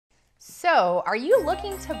So, are you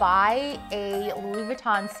looking to buy a Louis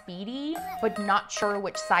Vuitton Speedy, but not sure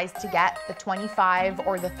which size to get, the 25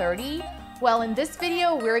 or the 30? Well, in this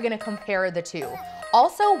video, we're gonna compare the two.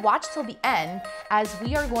 Also, watch till the end, as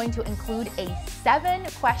we are going to include a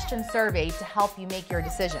 7-question survey to help you make your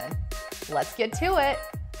decision. Let's get to it.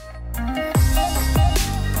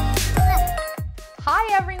 Hi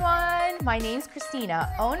everyone, my name's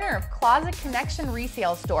Christina, owner of Closet Connection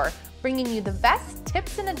Resale Store, bringing you the best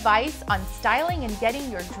tips and advice on styling and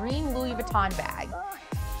getting your dream Louis Vuitton bag.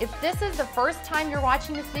 If this is the first time you're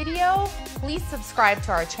watching this video, please subscribe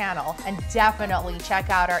to our channel and definitely check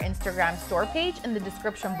out our Instagram store page in the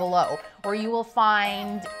description below, where you will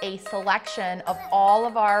find a selection of all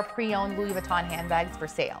of our pre-owned Louis Vuitton handbags for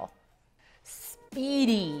sale.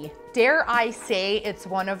 Speedy. Dare I say it's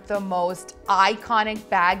one of the most iconic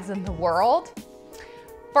bags in the world?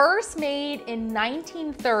 First made in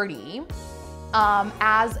 1930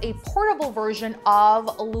 as a portable version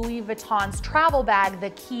of Louis Vuitton's travel bag,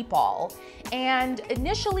 the Keep All. And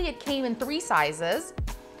initially it came in 3 sizes,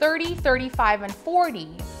 30, 35, and 40.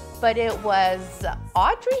 But it was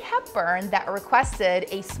Audrey Hepburn that requested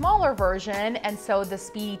a smaller version, and so the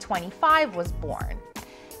Speedy 25 was born.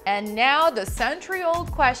 And now the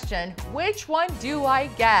century-old question, which one do I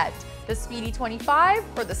get? The Speedy 25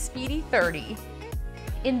 or the Speedy 30?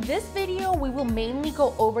 In this video, we will mainly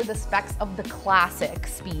go over the specs of the classic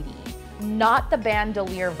Speedy, not the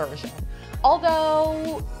bandolier version.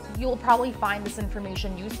 Although you'll probably find this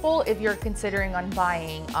information useful if you're considering on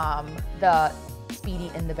buying the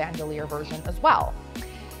Speedy in the bandolier version as well.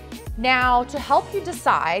 Now, to help you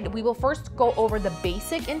decide, we will first go over the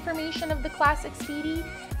basic information of the classic Speedy.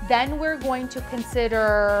 Then we're going to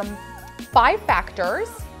consider 5 factors,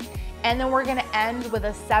 and then we're gonna end with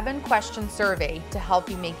a 7-question survey to help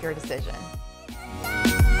you make your decision.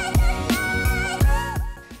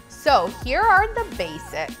 So here are the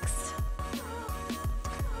basics.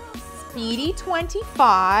 Speedy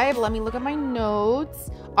 25, let me look at my notes.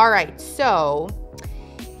 All right, so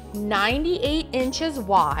 98 inches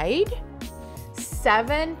wide,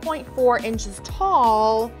 7.4 inches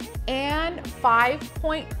tall, and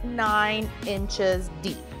 5.9 inches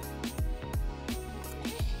deep.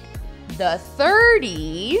 The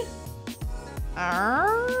 30,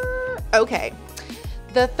 okay.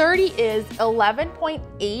 The 30 is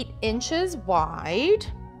 11.8 inches wide,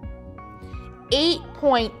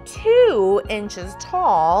 8.2 inches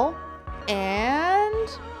tall, and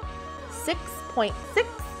 6.6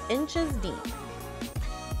 inches deep.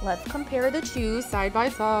 Let's compare the two side by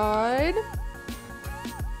side.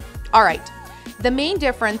 All right, the main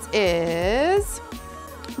difference is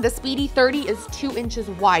the Speedy 30 is 2 inches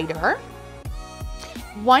wider,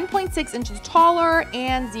 1.6 inches taller,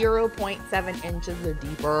 and 0.7 inches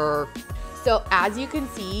deeper. So as you can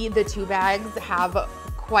see, the two bags have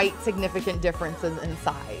quite significant differences in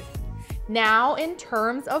size. Now, in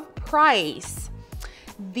terms of price,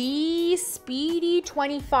 the Speedy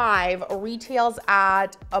 25 retails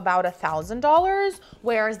at about $1,000,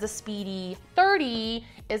 whereas the Speedy 30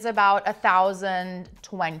 is about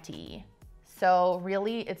 $1,020. So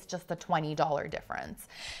really, it's just a $20 difference.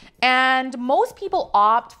 And most people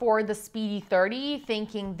opt for the Speedy 30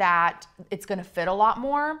 thinking that it's gonna fit a lot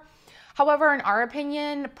more. However, in our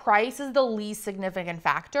opinion, price is the least significant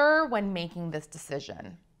factor when making this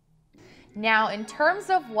decision. Now, in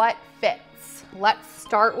terms of what fits, let's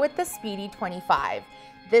start with the Speedy 25.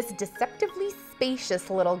 This deceptively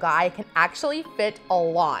spacious little guy can actually fit a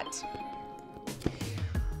lot.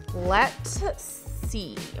 Let's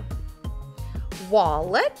see.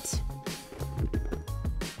 Wallet,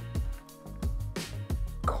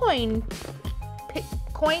 coin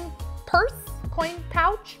purse, coin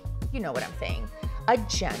pouch, you know what I'm saying.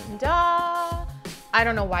 Agenda, I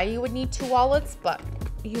don't know why you would need 2 wallets, but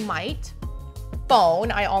you might.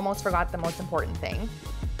 Phone, I almost forgot the most important thing.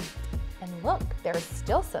 And look, there's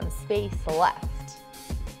still some space left.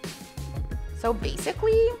 So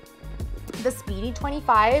basically, the Speedy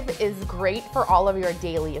 25 is great for all of your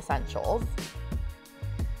daily essentials.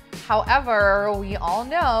 However, we all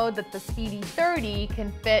know that the Speedy 30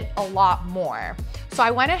 can fit a lot more. So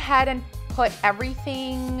I went ahead and put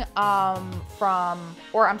everything I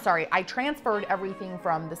transferred everything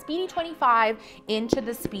from the Speedy 25 into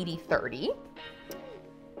the Speedy 30.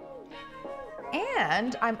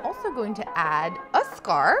 And I'm also going to add a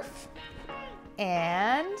scarf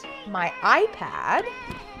and my iPad.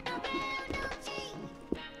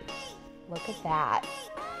 Look at that.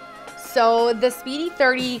 So the Speedy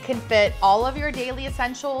 30 can fit all of your daily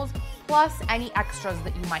essentials, plus any extras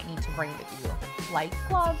that you might need to bring with you, like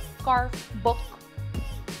gloves, scarf, book.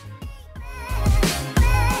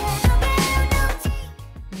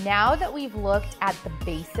 now that we've looked at the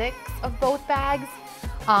basics of both bags,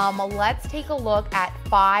 let's take a look at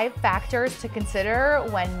 5 factors to consider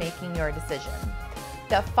when making your decision.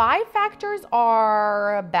 The 5 factors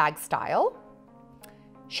are bag style,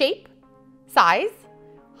 shape, size,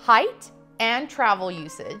 height, and travel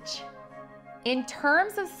usage. In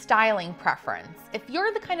terms of styling preference, if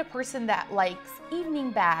you're the kind of person that likes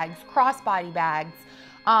evening bags, crossbody bags,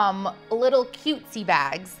 little cutesy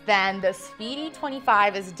bags, then the Speedy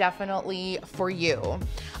 25 is definitely for you.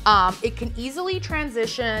 It can easily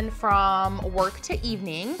transition from work to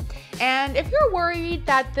evening, and if you're worried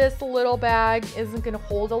that this little bag isn't gonna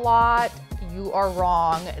hold a lot, you are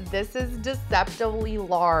wrong. This is deceptively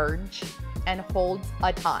large and holds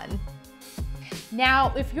a ton.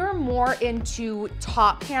 Now, if you're more into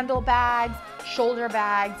top handle bags, shoulder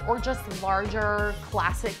bags, or just larger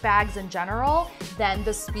classic bags in general, then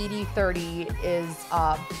the Speedy 30 is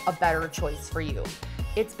a better choice for you.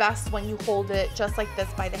 It's best when you hold it just like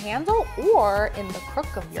this by the handle or in the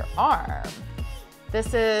crook of your arm.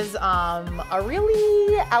 This is a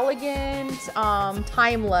really elegant,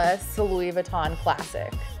 timeless Louis Vuitton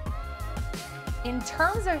classic. In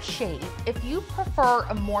terms of shape, if you prefer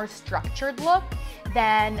a more structured look,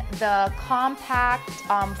 then the compact,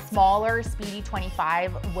 smaller Speedy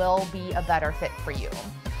 25 will be a better fit for you.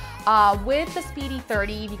 With the Speedy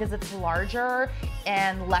 30, because it's larger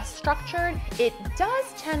and less structured, it does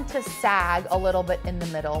tend to sag a little bit in the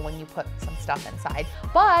middle when you put some stuff inside.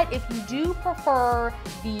 But if you do prefer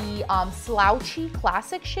the slouchy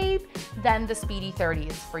classic shape, then the Speedy 30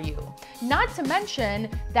 is for you. Not to mention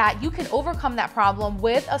that you can overcome that problem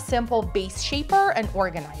with a simple base shaper and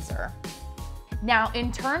organizer. Now,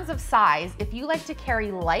 in terms of size, if you like to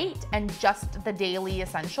carry light and just the daily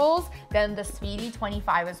essentials, then the Speedy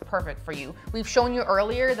 25 is perfect for you. We've shown you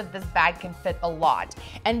earlier that this bag can fit a lot.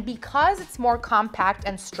 And because it's more compact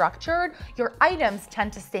and structured, your items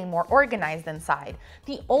tend to stay more organized inside.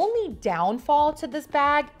 The only downfall to this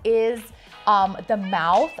bag is the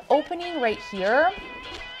mouth opening right here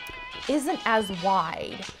isn't as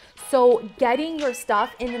wide. So getting your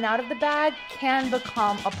stuff in and out of the bag can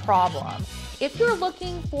become a problem. If you're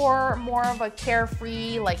looking for more of a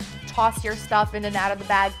carefree, like toss your stuff in and out of the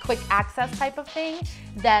bag, quick access type of thing,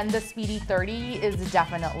 then the Speedy 30 is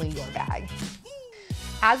definitely your bag.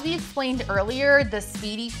 As we explained earlier, the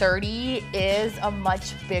Speedy 30 is a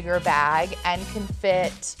much bigger bag and can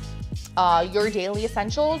fit your daily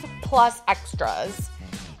essentials plus extras.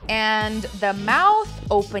 And the mouth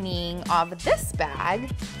opening of this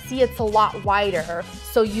bag, see, it's a lot wider,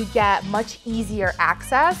 so you get much easier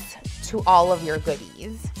access to all of your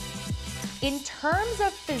goodies. In terms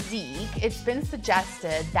of physique, it's been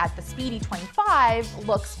suggested that the Speedy 25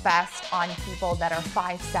 looks best on people that are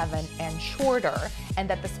 5'7" and shorter, and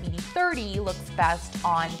that the Speedy 30 looks best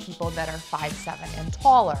on people that are 5'7" and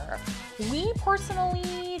taller. We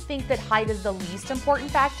personally think that height is the least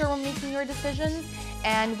important factor when making your decisions,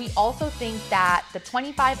 and we also think that the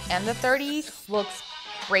 25 and the 30 looks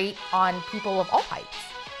great on people of all heights.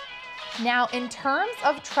 Now, in terms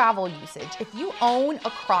of travel usage, if you own a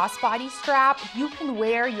crossbody strap, you can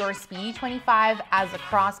wear your Speedy 25 as a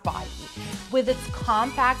crossbody. With its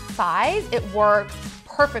compact size, it works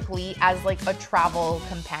perfectly as like a travel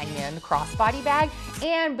companion crossbody bag,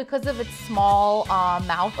 and because of its small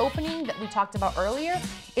mouth opening that we talked about earlier,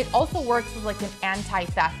 it also works as like an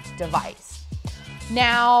anti-theft device.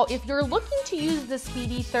 Now, if you're looking to use the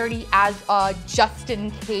Speedy 30 as a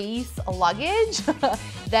just-in-case luggage,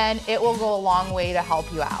 then it will go a long way to help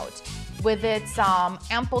you out. With its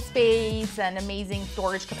ample space and amazing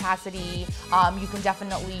storage capacity, you can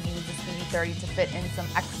definitely use the Speedy 30 to fit in some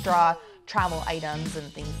extra travel items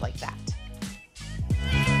and things like that.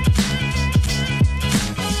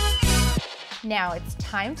 Now it's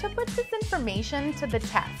time to put this information to the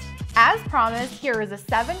test. As promised, here is a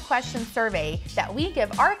 7-question survey that we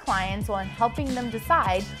give our clients when helping them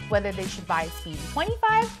decide whether they should buy Speedy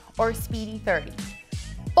 25 or Speedy 30.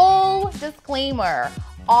 Full disclaimer,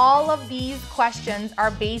 all of these questions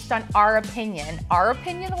are based on our opinion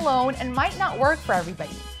alone, and might not work for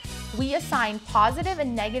everybody. We assign positive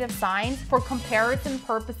and negative signs for comparison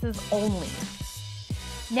purposes only.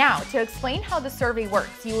 Now, to explain how the survey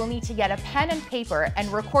works, you will need to get a pen and paper and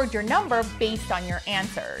record your number based on your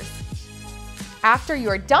answers. After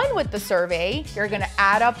you're done with the survey, you're gonna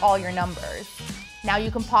add up all your numbers. Now you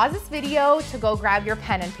can pause this video to go grab your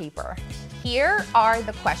pen and paper. Here are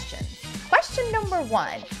the questions. Question number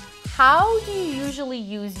 1, how do you usually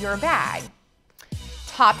use your bag?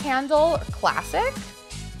 Top handle or classic?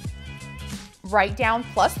 Write down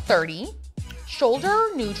 +30. Shoulder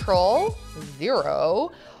neutral,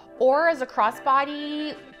 0. Or as a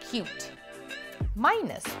crossbody, cute,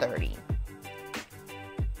 minus 30.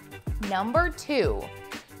 Number 2,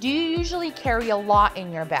 do you usually carry a lot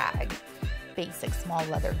in your bag? Basic small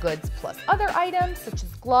leather goods plus other items such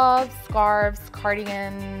as gloves, scarves,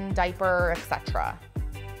 cardigan, diaper, etc.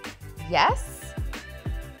 Yes?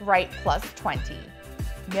 Right, plus 20.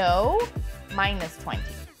 No? Minus 20.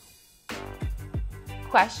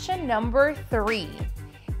 Question number 3.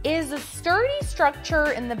 Is a sturdy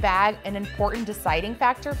structure in the bag an important deciding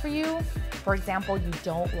factor for you? For example, you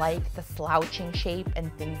don't like the slouching shape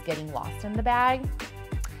and things getting lost in the bag?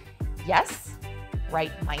 Yes?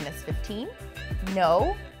 Right, minus 15.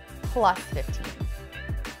 No? Plus 15.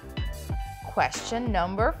 Question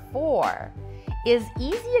number 4. Is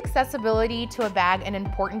easy accessibility to a bag an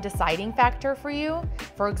important deciding factor for you?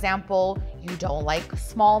 For example, you don't like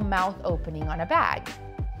small mouth opening on a bag.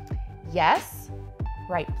 Yes?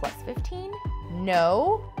 Right, plus 15.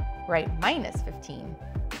 No? Right, minus 15.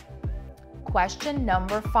 Question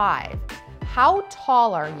number 5. How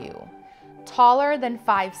tall are you? Taller than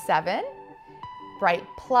 5'7"? Right,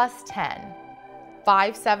 plus 10.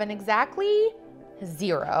 5'7" exactly?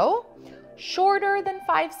 0. Shorter than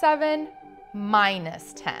 5'7"?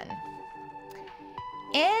 Minus 10.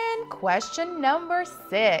 And question number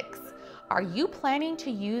 6. Are you planning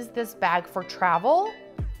to use this bag for travel?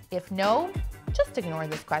 If no, just ignore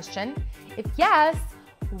this question. If yes,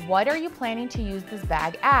 what are you planning to use this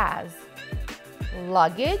bag as?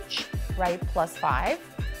 Luggage, right, plus 5.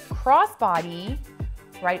 Crossbody,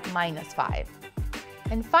 right, minus 5.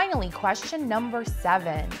 And finally, question number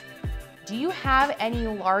 7. Do you have any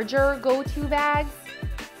larger go-to bags?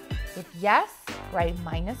 If yes, right,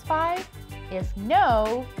 minus 5. If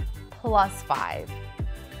no, plus 5.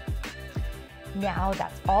 Now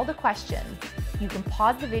that's all the questions. You can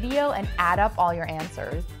pause the video and add up all your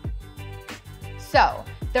answers. So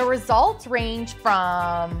the results range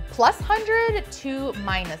from plus 100 to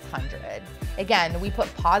minus 100. Again, we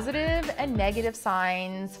put positive and negative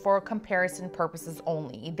signs for comparison purposes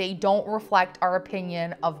only. They don't reflect our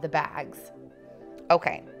opinion of the bags.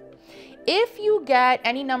 Okay. If you get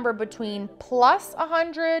any number between plus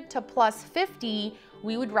 100 to plus 50,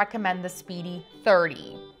 we would recommend the Speedy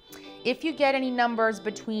 30. If you get any numbers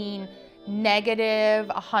between negative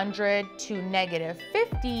 100 to negative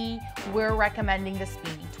 50, we're recommending the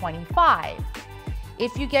Speedy 25.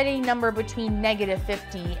 If you get a number between negative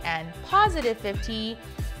 50 and positive 50,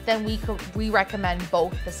 then we recommend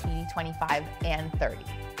both the Speedy 25 and 30.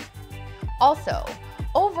 Also,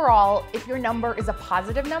 overall, if your number is a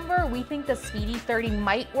positive number, we think the Speedy 30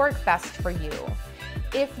 might work best for you.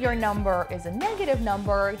 If your number is a negative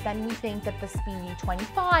number, then we think that the Speedy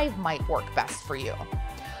 25 might work best for you.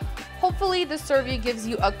 Hopefully, this survey gives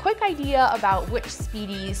you a quick idea about which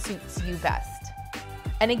Speedy suits you best.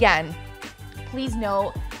 And again, please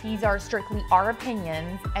note, these are strictly our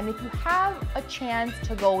opinions, and if you have a chance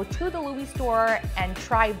to go to the Louis store and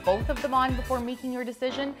try both of them on before making your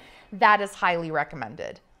decision, that is highly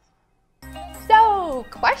recommended. So,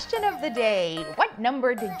 question of the day, what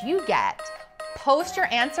number did you get? Post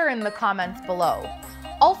your answer in the comments below.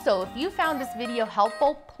 Also, if you found this video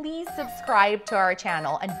helpful, please subscribe to our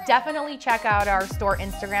channel and definitely check out our store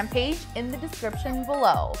Instagram page in the description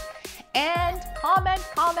below. And comment,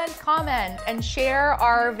 and share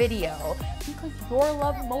our video because your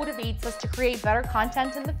love motivates us to create better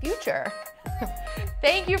content in the future.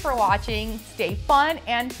 Thank you for watching. Stay fun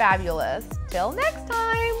and fabulous. Till next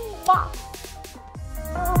time. Mwah.